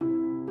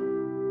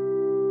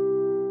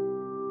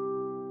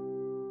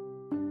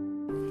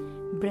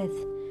Breath.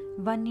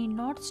 One need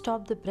not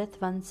stop the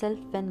breath oneself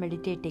when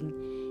meditating.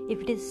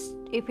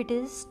 If it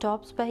is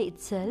stops by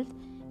itself,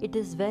 it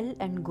is well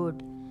and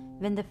good.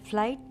 When the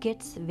flight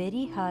gets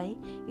very high,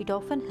 it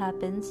often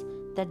happens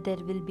that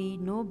there will be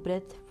no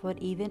breath for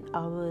even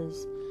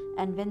hours.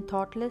 And when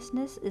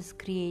thoughtlessness is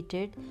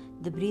created,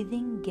 the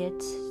breathing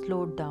gets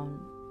slowed down.